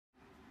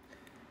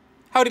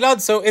Howdy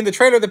lads, so in the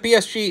trailer that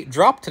BSG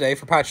dropped today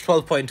for patch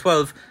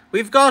 12.12,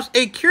 we've got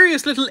a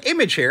curious little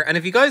image here, and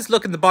if you guys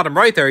look in the bottom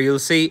right there, you'll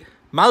see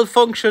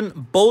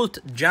malfunction bolt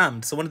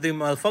jammed. So one of the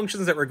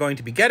malfunctions that we're going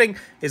to be getting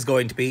is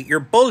going to be your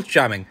bolt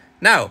jamming.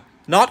 Now,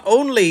 not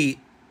only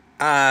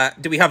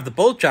do we have the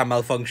bolt jam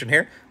malfunction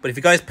here, but if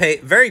you guys pay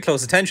very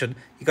close attention,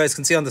 you guys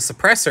can see on the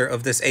suppressor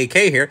of this AK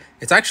here,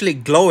 it's actually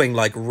glowing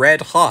like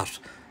red hot.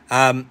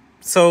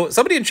 So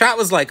somebody in chat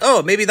was like,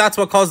 oh, maybe that's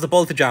what caused the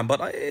bolt to jam, but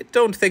I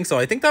don't think so.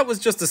 I think that was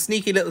just a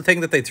sneaky little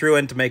thing that they threw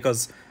in to make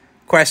us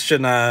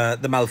question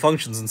the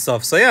malfunctions and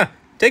stuff. So yeah,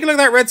 take a look at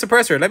that red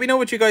suppressor. Let me know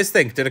what you guys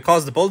think. Did it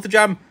cause the bolt to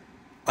jam?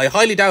 I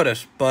highly doubt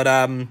it, but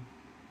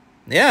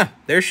yeah,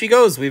 there she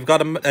goes. We've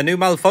got a new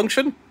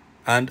malfunction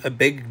and a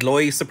big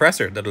glowy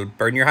suppressor that'll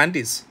burn your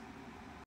handies.